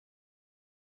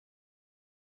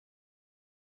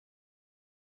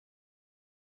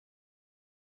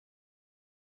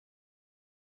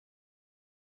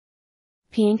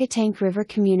Piankatank River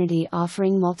Community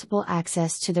offering multiple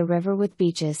access to the river with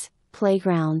beaches,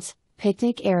 playgrounds,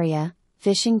 picnic area,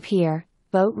 fishing pier,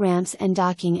 boat ramps and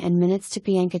docking and minutes to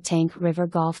Piankatank River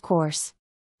Golf Course.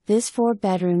 This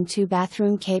 4-bedroom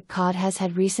 2-bathroom Cape Cod has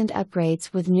had recent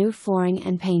upgrades with new flooring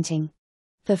and painting.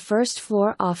 The first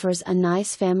floor offers a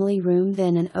nice family room,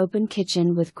 then an open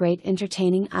kitchen with great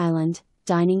entertaining island,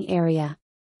 dining area.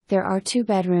 There are 2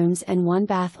 bedrooms and 1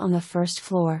 bath on the first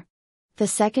floor. The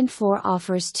second floor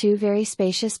offers 2 very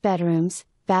spacious bedrooms,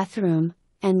 bathroom,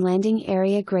 and landing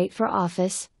area great for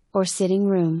office, or sitting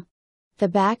room. The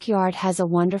backyard has a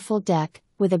wonderful deck,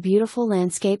 with a beautiful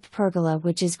landscaped pergola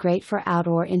which is great for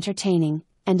outdoor entertaining,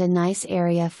 and a nice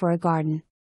area for a garden.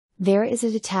 There is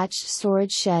a detached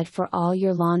storage shed for all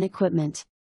your lawn equipment.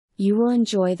 You will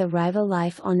enjoy the river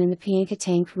life on in the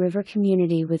Piankatank River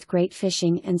community with great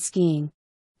fishing and skiing.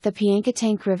 The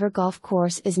Piankatank River Golf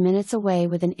Course is minutes away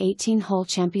with an 18-hole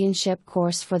championship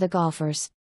course for the golfers.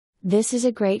 This is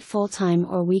a great full-time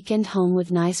or weekend home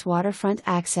with nice waterfront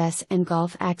access and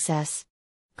golf access.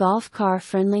 Golf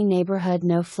car-friendly neighborhood,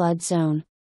 no flood zone.